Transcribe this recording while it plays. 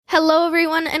Hello,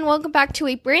 everyone, and welcome back to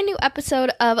a brand new episode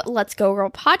of Let's Go Girl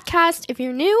podcast. If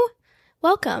you're new,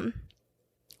 welcome.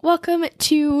 Welcome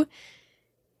to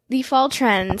the Fall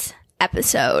Trends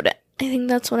episode. I think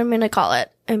that's what I'm going to call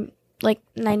it. I'm like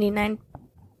 99%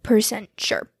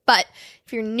 sure. But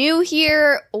if you're new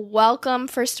here, welcome.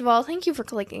 First of all, thank you for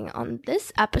clicking on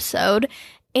this episode.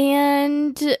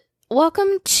 And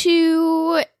welcome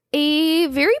to a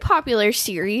very popular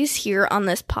series here on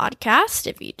this podcast,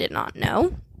 if you did not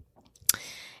know.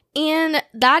 And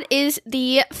that is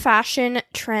the Fashion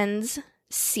Trends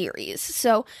series.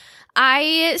 So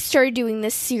I started doing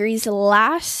this series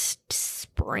last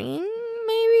spring,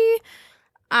 maybe?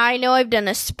 I know I've done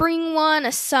a spring one,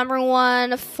 a summer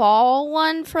one, a fall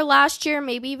one for last year,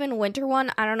 maybe even winter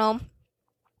one. I don't know.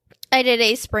 I did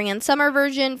a spring and summer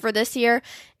version for this year,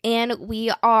 and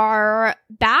we are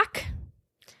back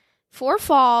for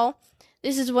fall.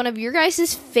 This is one of your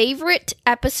guys' favorite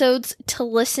episodes to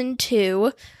listen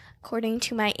to, according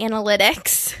to my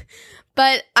analytics.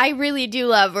 But I really do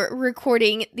love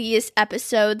recording these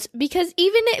episodes because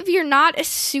even if you're not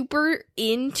super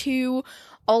into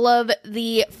all of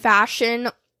the fashion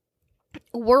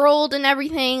world and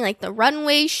everything, like the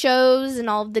runway shows and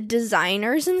all of the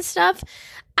designers and stuff,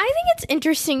 I think it's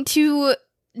interesting to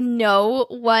know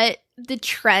what the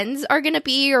trends are going to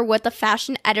be or what the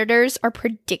fashion editors are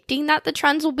predicting that the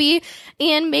trends will be.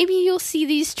 And maybe you'll see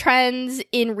these trends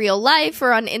in real life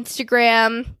or on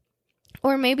Instagram,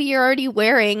 or maybe you're already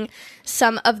wearing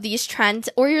some of these trends,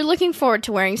 or you're looking forward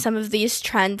to wearing some of these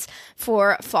trends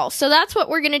for fall. So that's what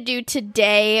we're going to do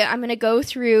today. I'm going to go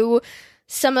through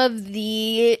some of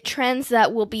the trends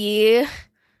that will be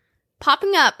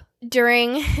popping up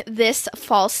during this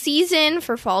fall season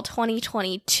for fall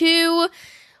 2022.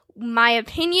 My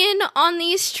opinion on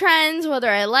these trends, whether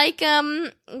I like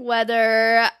them,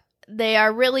 whether they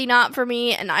are really not for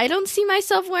me and I don't see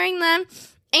myself wearing them,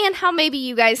 and how maybe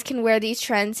you guys can wear these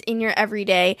trends in your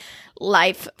everyday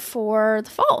life for the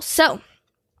fall. So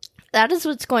that is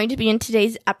what's going to be in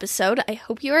today's episode. I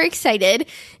hope you are excited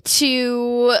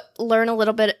to learn a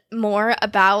little bit more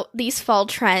about these fall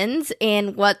trends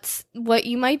and what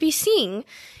you might be seeing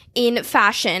in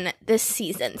fashion this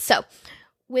season. So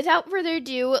without further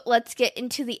ado, let's get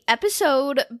into the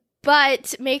episode.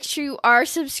 But make sure you are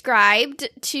subscribed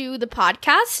to the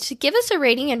podcast. Give us a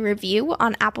rating and review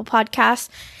on Apple Podcasts.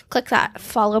 Click that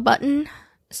follow button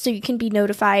so you can be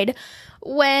notified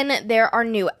when there are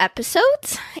new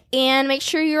episodes. And make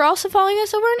sure you're also following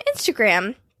us over on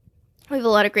Instagram. We have a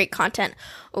lot of great content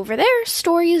over there.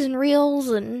 Stories and reels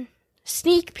and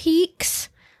sneak peeks.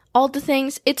 All the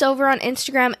things. It's over on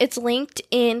Instagram. It's linked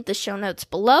in the show notes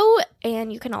below.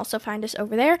 And you can also find us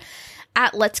over there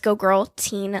at Let's Go Girl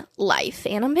Teen Life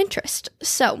and on Pinterest.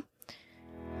 So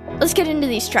let's get into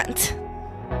these trends.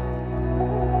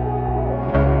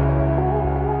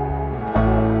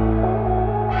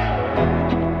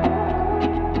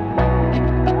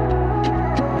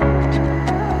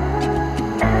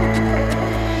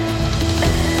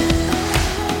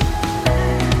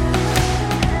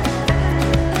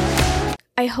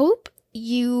 I hope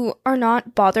you are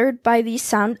not bothered by the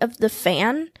sound of the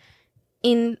fan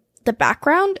in the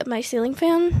background of my ceiling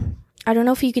fan. I don't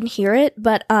know if you can hear it,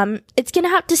 but it's gonna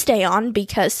have to stay on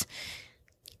because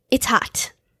it's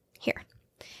hot here.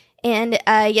 And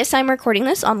yes, I'm recording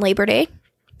this on Labor Day.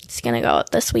 It's gonna go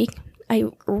out this week. I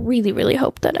really, really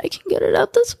hope that I can get it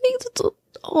out this week. It's a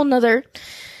whole nother...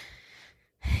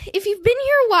 If you've been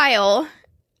here a while,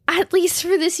 at least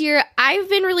for this year, I've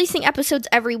been releasing episodes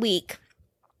every week.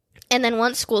 And then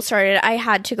once school started, I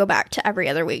had to go back to every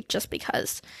other week just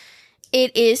because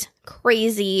it is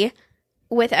crazy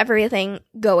with everything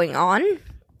going on.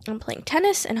 I'm playing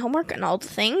tennis and homework and all the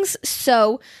things.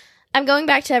 So I'm going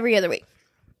back to every other week.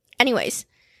 Anyways,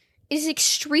 it is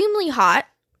extremely hot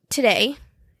today.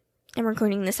 I'm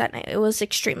recording this at night. It was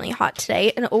extremely hot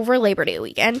today and over Labor Day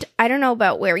weekend. I don't know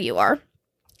about where you are,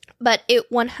 but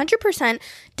it 100%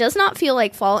 does not feel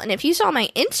like fall. And if you saw my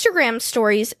Instagram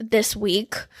stories this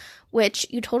week, which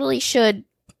you totally should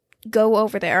go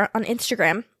over there on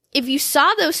Instagram, if you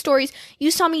saw those stories,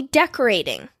 you saw me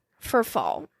decorating for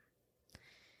fall.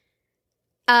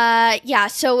 Yeah,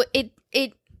 so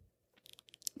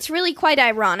it's really quite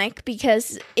ironic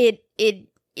because it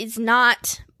is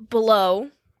not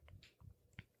below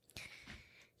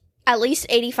at least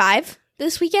 85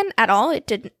 this weekend at all. It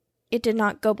did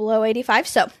not go below 85,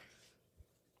 so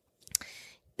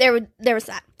there was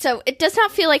that. So it does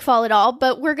not feel like fall at all,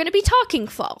 but we're going to be talking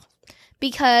fall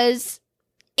because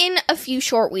in a few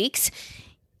short weeks,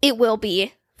 it will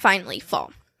be finally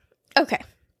fall. Okay,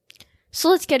 so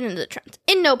let's get into the trends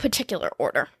in no particular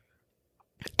order.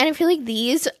 And I feel like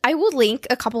I will link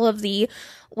a couple of the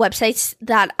websites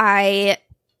that I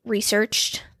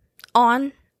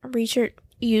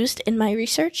used in my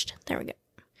research. There we go.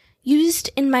 Used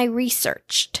in my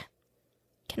researched.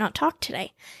 Cannot talk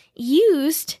today.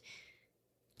 Used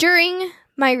during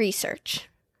my research.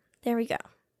 There we go.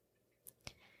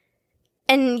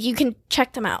 And you can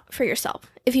check them out for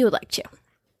yourself if you would like to.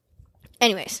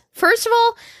 Anyways, first of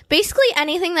all, basically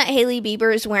anything that Hailey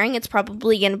Bieber is wearing, it's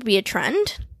probably going to be a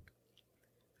trend.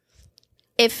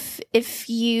 If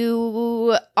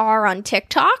you are on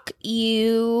TikTok,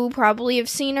 you probably have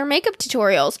seen her makeup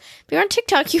tutorials. If you're on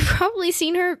TikTok, you've probably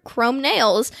seen her chrome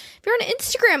nails. If you're on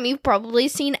Instagram, you've probably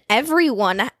seen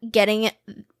everyone getting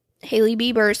Hailey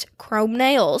Bieber's chrome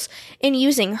nails and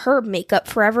using her Makeup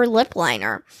Forever lip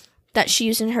liner that she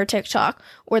used in her TikTok,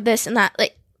 or this and that.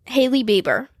 Like, Hailey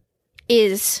Bieber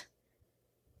is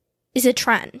a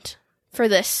trend for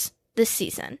this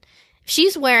season. If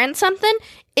she's wearing something,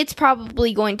 it's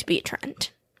probably going to be a trend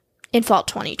in fall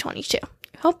 2022.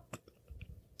 I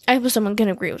hope someone can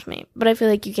agree with me, but I feel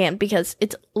like you can because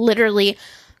it's literally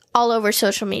all over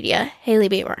social media. Hailey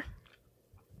Bieber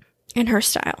and her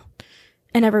style,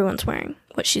 and everyone's wearing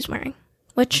what she's wearing,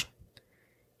 which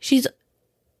she's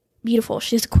beautiful.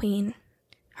 She's a queen.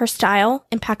 Her style,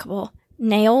 impeccable.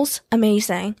 Nails,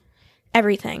 amazing.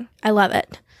 Everything. I love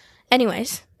it.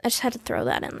 Anyways, I just had to throw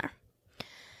that in there.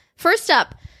 First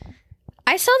up,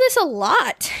 I saw this a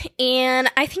lot, and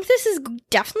I think this is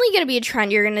definitely going to be a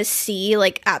trend you're going to see,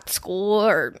 like, at school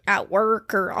or at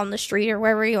work or on the street or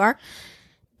wherever you are.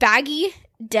 Baggy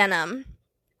denim.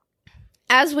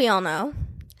 As we all know,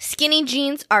 skinny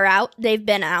jeans are out. They've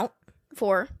been out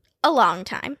for a long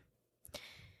time.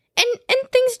 And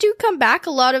things do come back.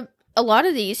 A lot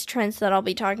of these trends that I'll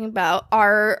be talking about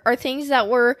are things that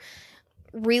were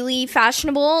really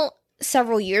fashionable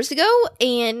several years ago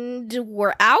and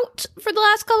were out for the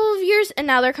last couple of years, and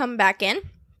now they're coming back in.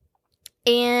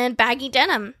 And baggy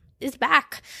denim is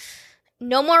back.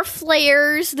 No more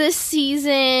flares this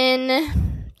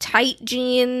season. Tight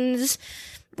jeans.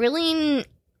 Really,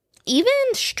 even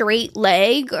straight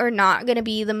leg are not going to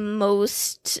be the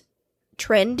most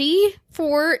trendy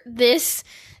for this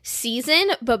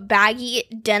season, but baggy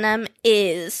denim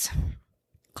is.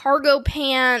 Cargo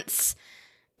pants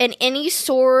and any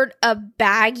sort of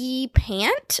baggy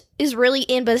pant is really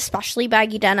in, but especially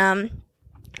baggy denim.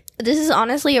 This is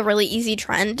honestly a really easy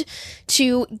trend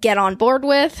to get on board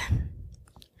with.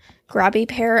 Grab a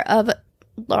pair of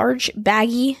large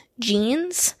baggy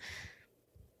jeans.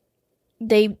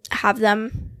 They have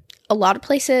them a lot of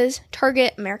places.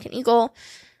 Target, American Eagle,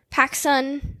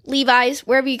 PacSun, Levi's,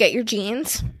 wherever you get your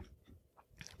jeans.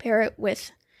 Pair it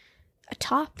with a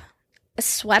top, a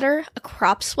sweater, a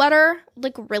crop sweater,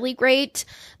 like really great.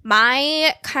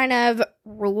 My kind of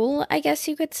rule, I guess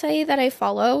you could say, that I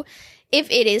follow, if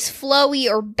it is flowy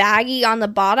or baggy on the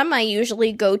bottom, I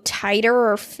usually go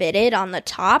tighter or fitted on the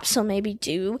top. So maybe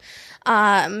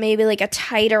maybe like a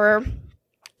tighter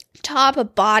top, a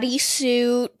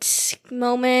bodysuit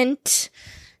moment,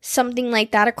 something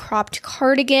like that, a cropped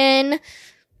cardigan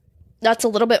that's a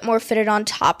little bit more fitted on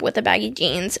top with the baggy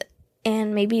jeans,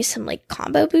 and maybe some like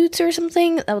combo boots or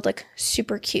something that would look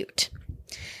super cute.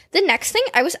 The next thing,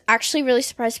 I was actually really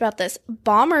surprised about this.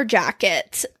 Bomber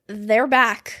jackets. They're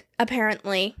back,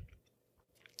 apparently.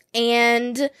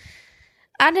 And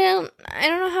I don't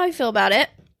know how I feel about it.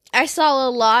 I saw a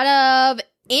lot of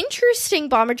interesting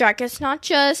bomber jackets, not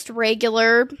just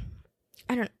regular,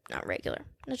 not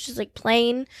just like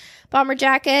plain bomber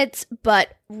jackets,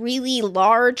 but really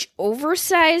large,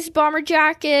 oversized bomber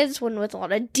jackets, one with a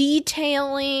lot of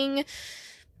detailing.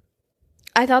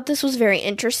 I thought this was very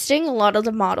interesting. A lot of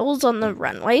the models on the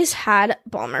runways had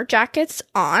bomber jackets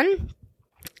on.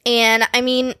 And I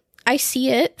mean, I see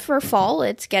it for fall.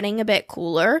 It's getting a bit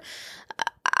cooler.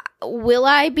 Will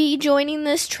I be joining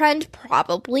this trend?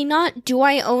 Probably not. Do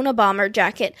I own a bomber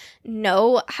jacket?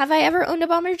 No. Have I ever owned a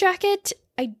bomber jacket?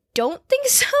 I don't think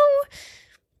so.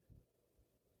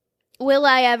 Will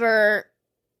I ever?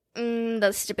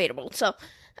 That's debatable. So,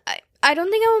 I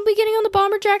don't think I will be getting on the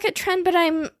bomber jacket trend, but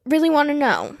I really want to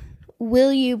know.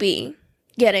 Will you be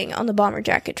getting on the bomber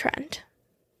jacket trend?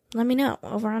 Let me know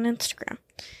over on Instagram.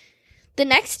 The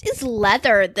next is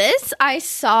leather. This I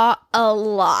saw a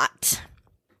lot.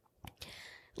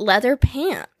 Leather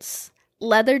pants,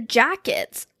 leather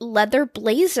jackets, leather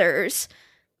blazers,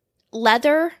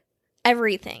 leather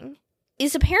everything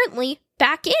is apparently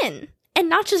back in. And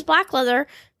not just black leather,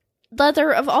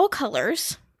 leather of all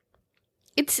colors.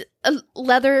 It's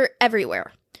leather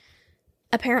everywhere,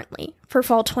 apparently, for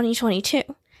fall 2022.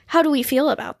 How do we feel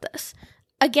about this?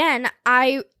 again,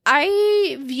 I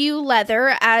view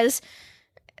leather as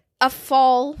a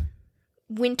fall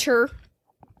winter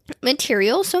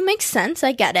material, so it makes sense.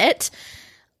 I get it.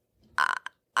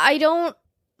 I don't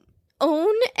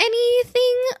own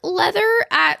anything leather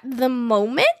at the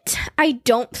moment. I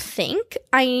don't think.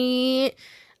 I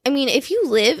mean, if you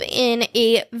live in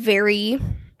a very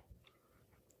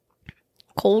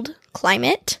cold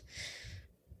climate,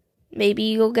 maybe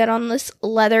you'll get on this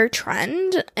leather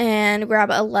trend and grab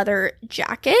a leather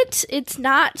jacket. It's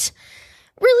not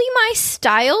really my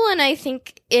style, and I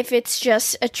think if it's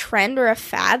just a trend or a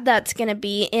fad that's going to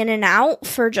be in and out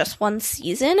for just one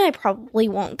season, I probably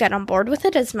won't get on board with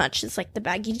it as much as like the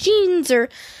baggy jeans or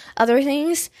other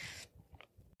things.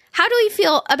 How do we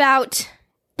feel about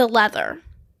the leather?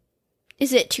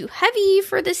 Is it too heavy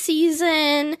for the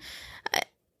season?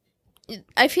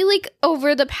 I feel like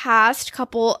over the past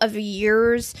couple of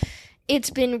years, it's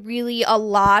been really a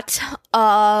lot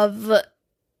of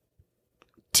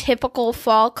typical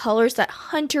fall colors, that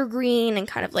hunter green and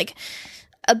kind of like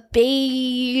a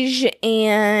beige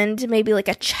and maybe like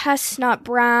a chestnut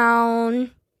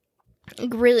brown,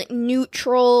 really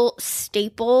neutral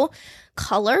staple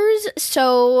colors.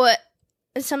 So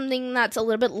something that's a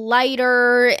little bit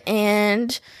lighter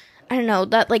and I don't know,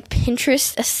 that like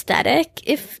Pinterest aesthetic,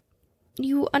 if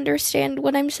you understand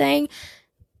what I'm saying,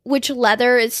 which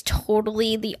leather is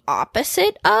totally the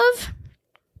opposite of.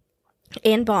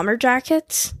 And bomber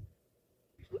jackets,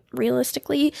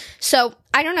 realistically. So,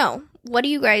 I don't know. What do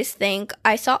you guys think?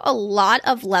 I saw a lot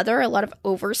of leather, a lot of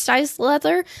oversized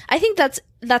leather. I think that's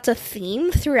a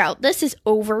theme throughout this, is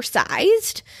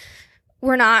oversized.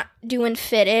 We're not doing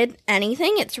fitted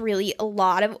anything. It's really a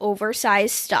lot of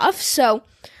oversized stuff. So,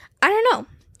 I don't know.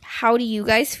 How do you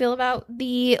guys feel about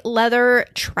the leather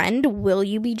trend? Will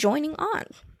you be joining on?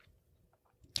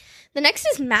 The next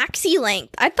is maxi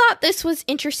length. I thought this was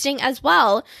interesting as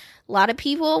well. A lot of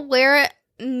people wear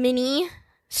mini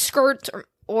skirts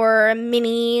or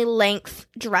mini length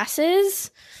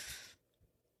dresses,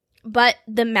 but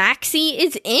the maxi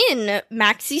is in.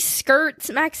 Maxi skirts,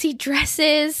 maxi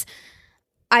dresses.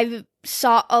 I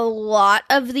saw a lot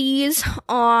of these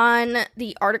on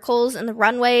the articles and the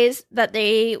runways that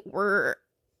they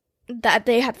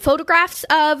had photographs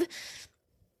of,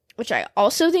 which I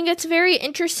also think it's very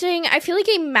interesting. I feel like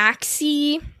a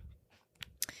maxi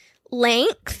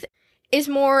length is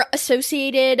more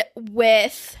associated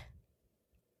with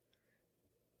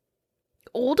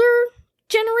older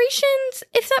generations,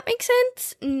 if that makes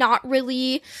sense. Not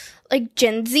really like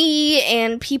Gen Z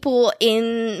and people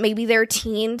in maybe their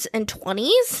teens and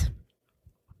 20s.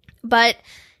 But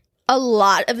a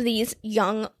lot of these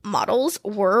young models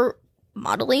were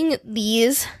modeling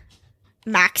these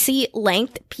maxi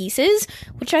length pieces,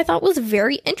 which I thought was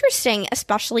very interesting,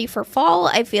 especially for fall.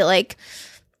 I feel like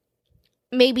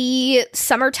maybe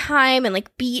summertime and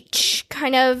like beach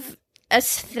kind of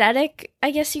aesthetic, I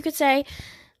guess you could say,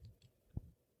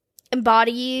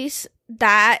 embodies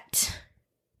that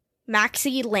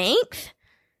maxi length,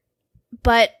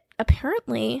 but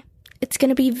apparently it's going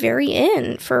to be very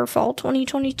in for fall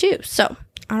 2022. So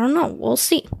I don't know. We'll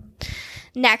see.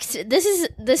 Next,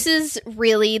 this is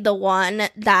really the one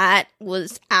that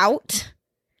was out.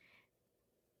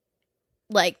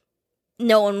 Like,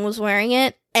 no one was wearing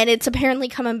it, and it's apparently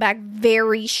coming back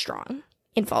very strong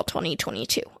in fall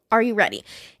 2022. Are you ready?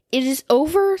 It is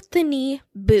over-the-knee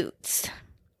boots.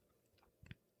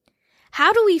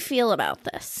 How do we feel about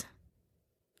this?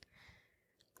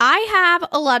 I have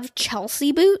a lot of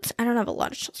Chelsea boots. I don't have a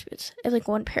lot of Chelsea boots. I have like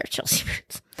one pair of Chelsea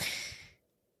boots.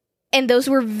 And those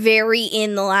were very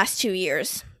in the last 2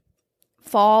 years.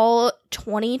 Fall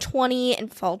 2020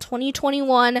 and fall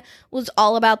 2021 was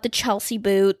all about the Chelsea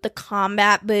boot, the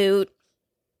combat boot.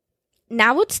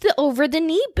 Now it's the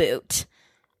over-the-knee boot.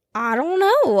 I don't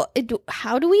know.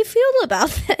 How do we feel about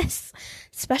this?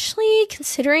 Especially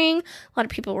considering a lot of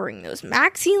people wearing those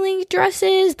maxi length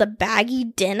dresses, the baggy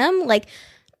denim. Like,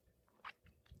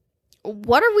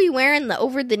 what are we wearing the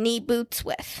over-the-knee boots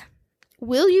with?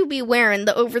 Will you be wearing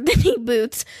the over-the-knee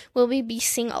boots? Will we be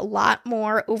seeing a lot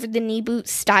more over-the-knee boot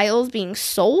styles being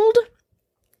sold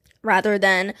rather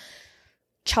than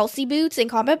Chelsea boots and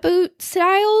combat boot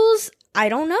styles? I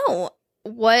don't know.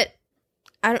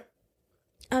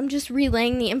 I'm just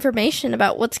relaying the information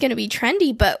about what's going to be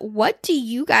trendy, but what do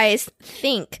you guys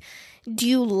think? Do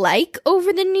you like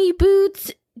over-the-knee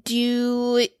boots?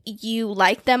 Do you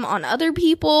like them on other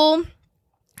people?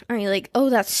 Are you like, oh,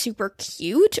 that's super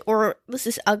cute, or this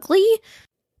is ugly?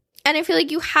 And I feel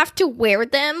like you have to wear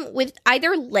them with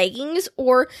either leggings,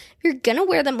 or if you're gonna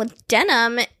wear them with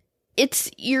denim,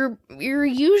 you're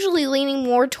usually leaning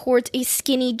more towards a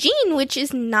skinny jean, which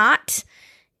is not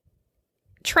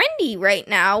trendy right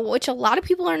now, which a lot of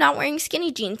people are not wearing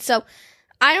skinny jeans. So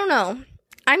I don't know.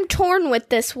 I'm torn with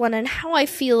this one and how I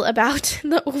feel about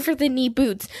the over-the-knee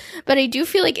boots. But I do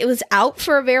feel like it was out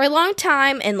for a very long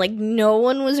time and like no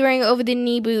one was wearing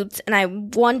over-the-knee boots. And I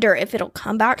wonder if it'll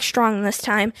come back strong this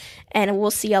time and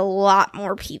we'll see a lot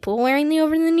more people wearing the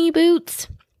over-the-knee boots.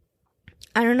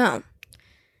 I don't know.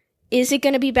 Is it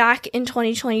going to be back in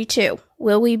 2022?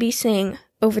 Will we be seeing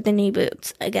over-the-knee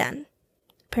boots again?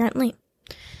 Apparently.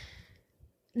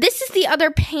 This is the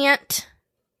other pant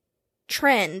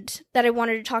trend that I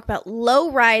wanted to talk about.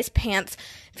 Low-rise pants.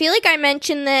 I feel like I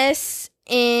mentioned this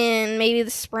in maybe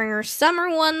the spring or summer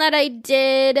one that I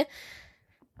did.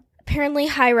 Apparently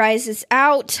high-rise is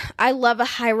out. I love a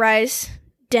high-rise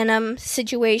denim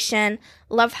situation.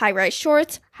 Love high-rise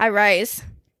shorts, high-rise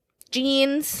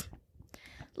jeans.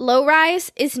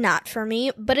 Low-rise is not for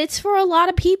me, but it's for a lot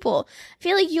of people. I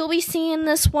feel like you'll be seeing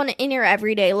this one in your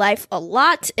everyday life a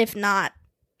lot, if not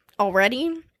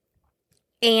already.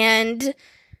 And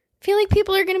I feel like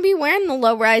people are going to be wearing the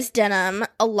low-rise denim.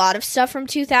 A lot of stuff from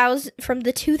the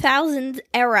 2000s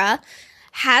era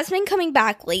has been coming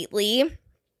back lately.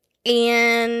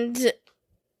 And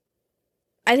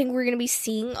I think we're going to be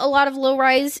seeing a lot of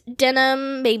low-rise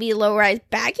denim, maybe low-rise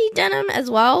baggy denim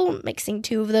as well, mixing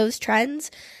two of those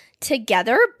trends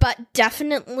together, but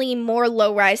definitely more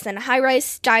low-rise than high-rise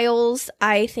styles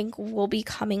I think will be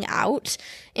coming out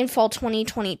in fall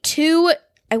 2022.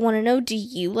 I want to know, do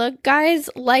you guys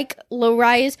like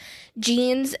low-rise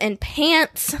jeans and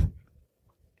pants?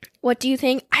 What do you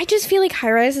think? I just feel like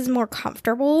high-rise is more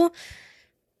comfortable.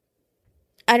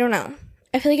 I don't know.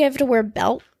 I feel like I have to wear a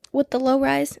belt with the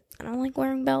low-rise. I don't like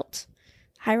wearing belts.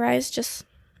 High-rise just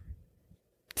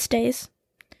stays.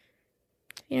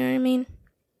 You know what I mean?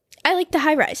 I like the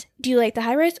high-rise. Do you like the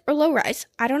high-rise or low-rise?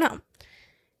 I don't know.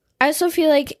 I also feel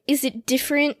like, is it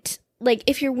different, like,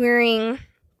 if you're wearing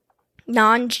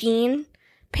non-jean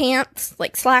pants,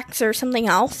 like slacks or something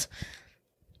else,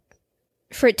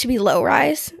 for it to be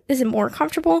low-rise? Is it more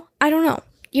comfortable? I don't know.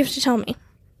 You have to tell me.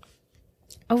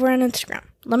 Over on Instagram.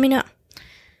 Let me know.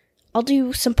 I'll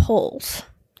do some polls.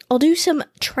 I'll do some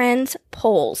trends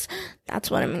polls.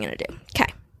 That's what I'm going to do.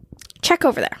 Okay. Check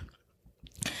over there.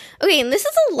 Okay, and this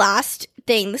is the last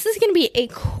thing. This is going to be a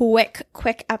quick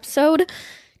episode.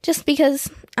 Just because,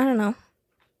 I don't know.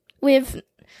 We have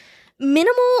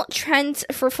minimal trends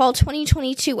for fall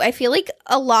 2022. I feel like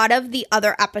a lot of the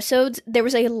other episodes, there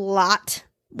was a lot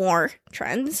more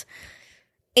trends.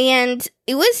 And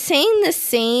it was saying the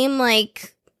same,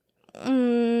 like,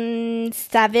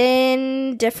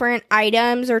 7 different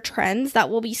items or trends that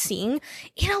we'll be seeing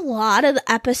in a lot of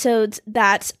the episodes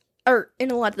a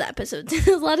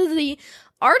lot of the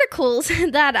articles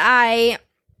that I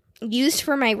used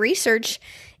for my research.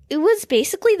 It was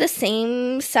basically the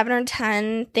same 7 or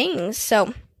 10 things.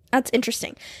 So that's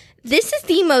interesting. This is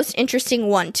the most interesting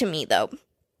one to me, though.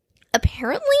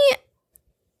 Apparently,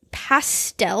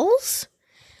 pastels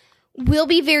will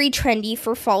be very trendy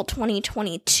for fall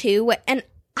 2022, and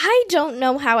I don't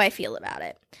know how I feel about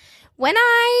it. When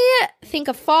I think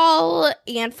of fall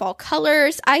and fall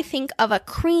colors, I think of a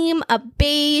cream, a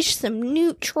beige, some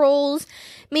neutrals,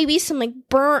 maybe some like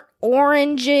burnt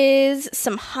oranges,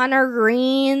 some hunter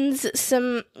greens,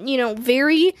 some,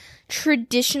 very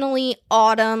traditionally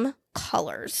autumn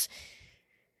colors.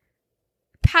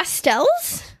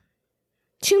 Pastels,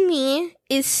 to me,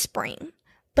 is spring.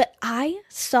 But I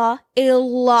saw a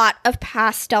lot of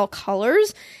pastel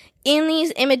colors in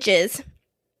these images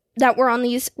that were on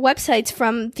these websites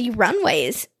from the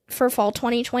runways for fall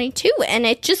 2022. And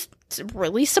it just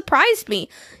really surprised me.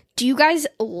 Do you guys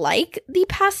like the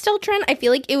pastel trend? I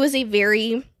feel like it was a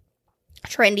very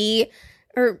trendy,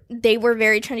 or they were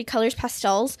very trendy colors,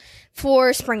 pastels,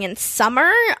 for spring and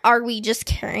summer. Are we just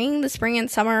carrying the spring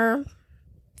and summer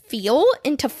feel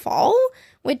into fall?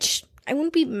 Which I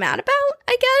wouldn't be mad about,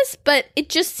 I guess, but it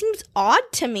just seems odd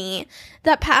to me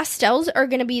that pastels are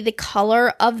going to be the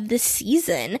color of the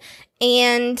season.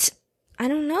 And I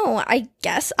don't know, I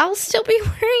guess I'll still be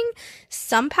wearing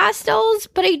some pastels,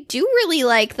 but I do really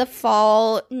like the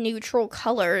fall neutral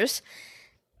colors.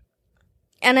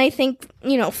 And I think,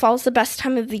 fall's the best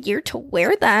time of the year to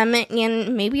wear them,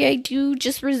 and maybe I do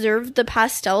just reserve the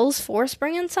pastels for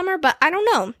spring and summer, but I don't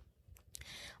know.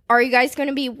 Are you guys going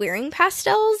to be wearing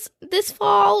pastels this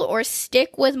fall or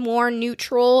stick with more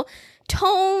neutral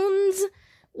tones?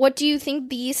 What do you think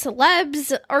the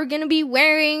celebs are going to be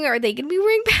wearing? Are they going to be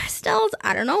wearing pastels?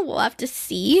 I don't know. We'll have to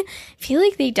see. I feel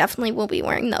like they definitely will be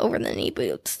wearing the over-the-knee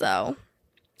boots, though.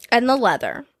 And the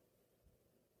leather.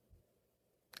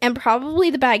 and probably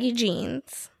the baggy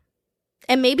jeans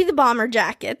and maybe the bomber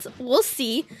jackets. We'll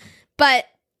see. But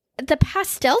the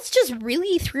pastels just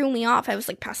really threw me off. I was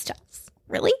like, pastels?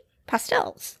 Really?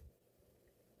 Pastels?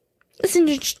 It's an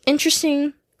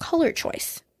interesting color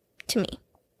choice to me.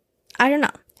 I don't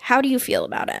know. How do you feel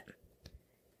about it?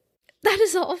 That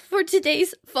is all for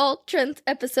today's Fall Trends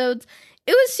episodes.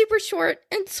 It was super short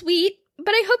and sweet,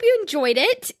 but I hope you enjoyed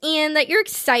it and that you're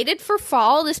excited for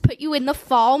fall. This put you in the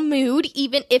fall mood,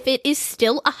 even if it is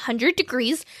still 100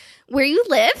 degrees where you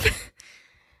live.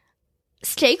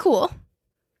 Stay cool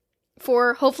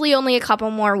for hopefully only a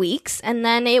couple more weeks, and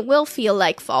then it will feel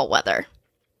like fall weather.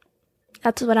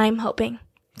 That's what I'm hoping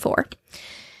for.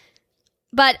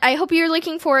 But I hope you're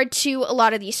looking forward to a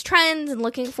lot of these trends and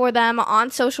looking for them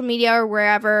on social media or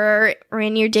wherever or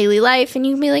in your daily life. And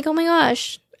you can be like, oh my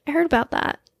gosh, I heard about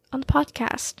that on the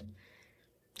podcast.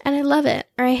 And I love it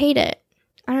or I hate it.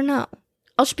 I don't know.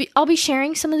 I'll be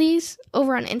sharing some of these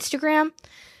over on Instagram.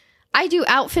 I do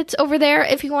outfits over there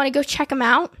if you want to go check them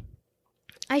out.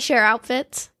 I share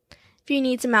outfits. If you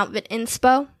need some outfit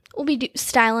inspo, we'll be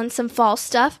styling some fall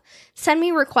stuff. Send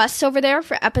me requests over there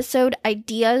for episode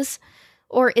ideas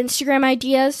or Instagram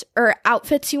ideas or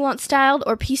outfits you want styled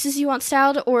or pieces you want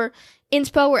styled or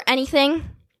inspo or anything.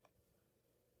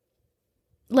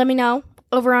 Let me know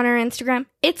over on our Instagram.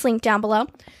 It's linked down below.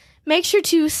 Make sure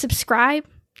to subscribe,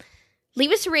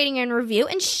 leave us a rating and review,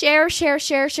 and share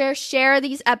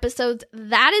these episodes.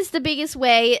 That is the biggest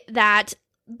way that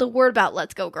the word about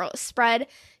Let's Go Girl is spread.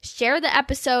 Share the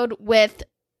episode with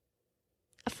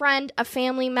a friend, a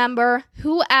family member,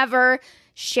 whoever.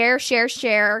 Share.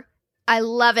 I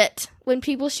love it when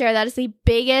people share. That is the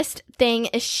biggest thing,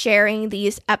 is sharing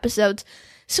these episodes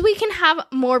so we can have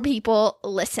more people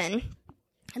listen.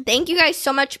 And thank you guys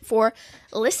so much for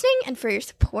listening and for your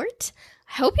support.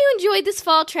 I hope you enjoyed this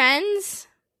fall trends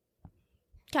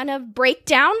kind of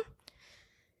breakdown.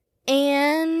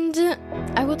 And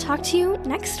I will talk to you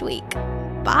next week.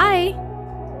 Bye.